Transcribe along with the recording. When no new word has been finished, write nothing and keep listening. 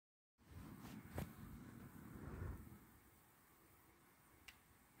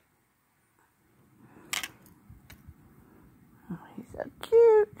so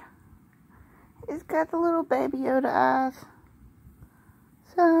cute. He's got the little baby Yoda eyes.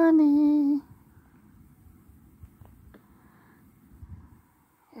 Sonny.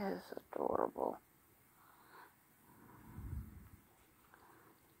 It's adorable.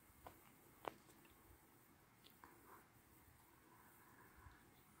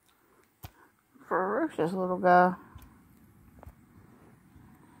 Ferocious little guy.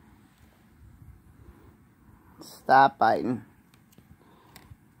 Stop biting.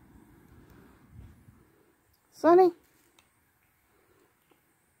 Sonny,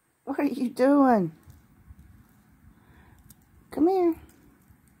 what are you doing? Come here.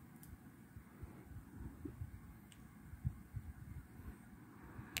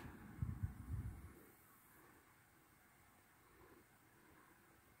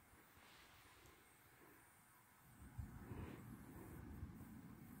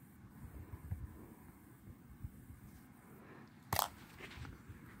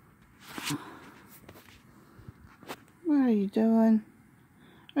 What are you doing?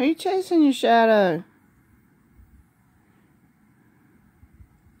 Are you chasing your shadow?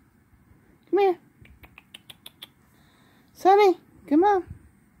 Come here. Sonny, come on.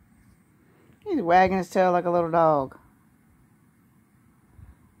 He's wagging his tail like a little dog.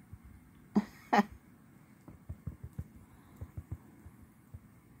 Look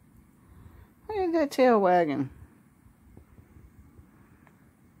at that tail wagging.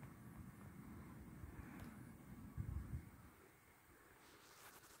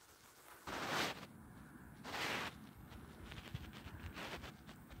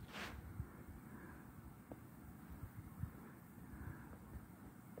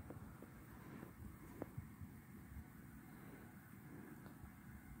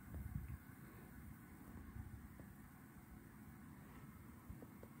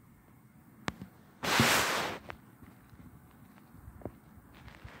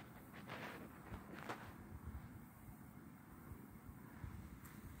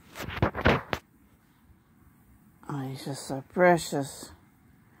 Oh, he's just so precious.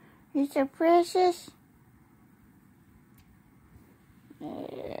 He's so precious.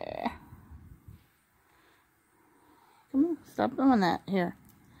 Yeah. Come on, stop doing that. Here.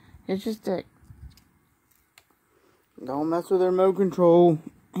 Here's your stick. Don't mess with their remote control.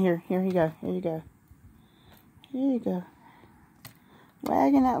 Here you go. Here you go. Here you go.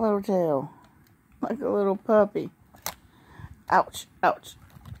 Wagging that little tail. Like a little puppy. Ouch. Ouch.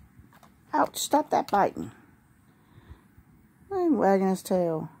 Ouch. Stop that biting. I'm wagging his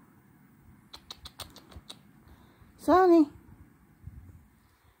tail. Sonny.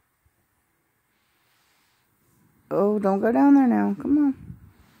 Oh, don't go down there now. Come on.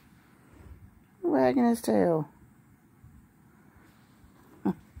 Wagging his tail.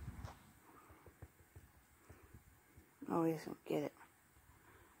 Oh, he's gonna get it.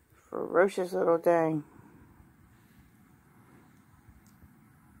 Ferocious little thing.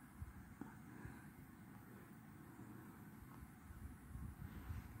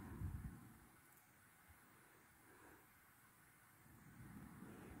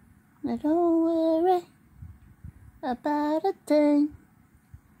 Now don't worry about a thing,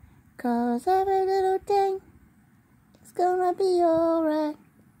 'cause every little thing is gonna be alright.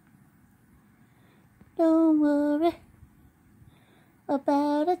 Don't worry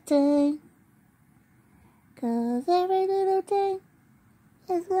about a thing, 'cause every little thing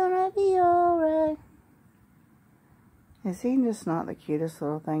is gonna be alright. Is he just not the cutest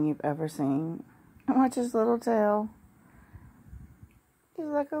little thing you've ever seen? Watch his little tail. He's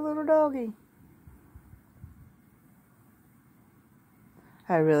like a little doggy.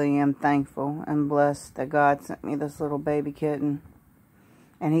 I really am thankful and blessed that God sent me this little baby kitten.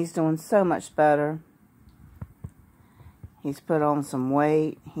 And he's doing so much better. He's put on some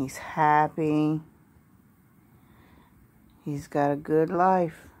weight. He's happy. He's got a good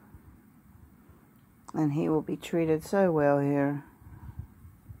life. And he will be treated so well here.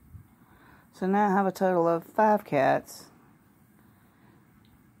 So now I have a total of 5 cats.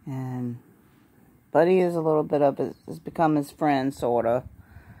 And Buddy is a little bit of has become his friend, sort of.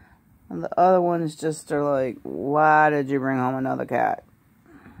 And the other ones just are like, why did you bring home another cat?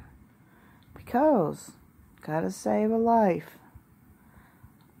 Because, gotta save a life.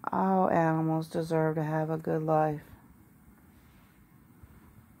 All animals deserve to have a good life.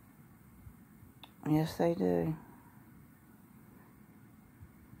 Yes, they do.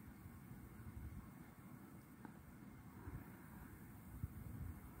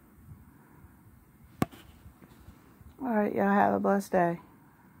 All right, y'all have a blessed day.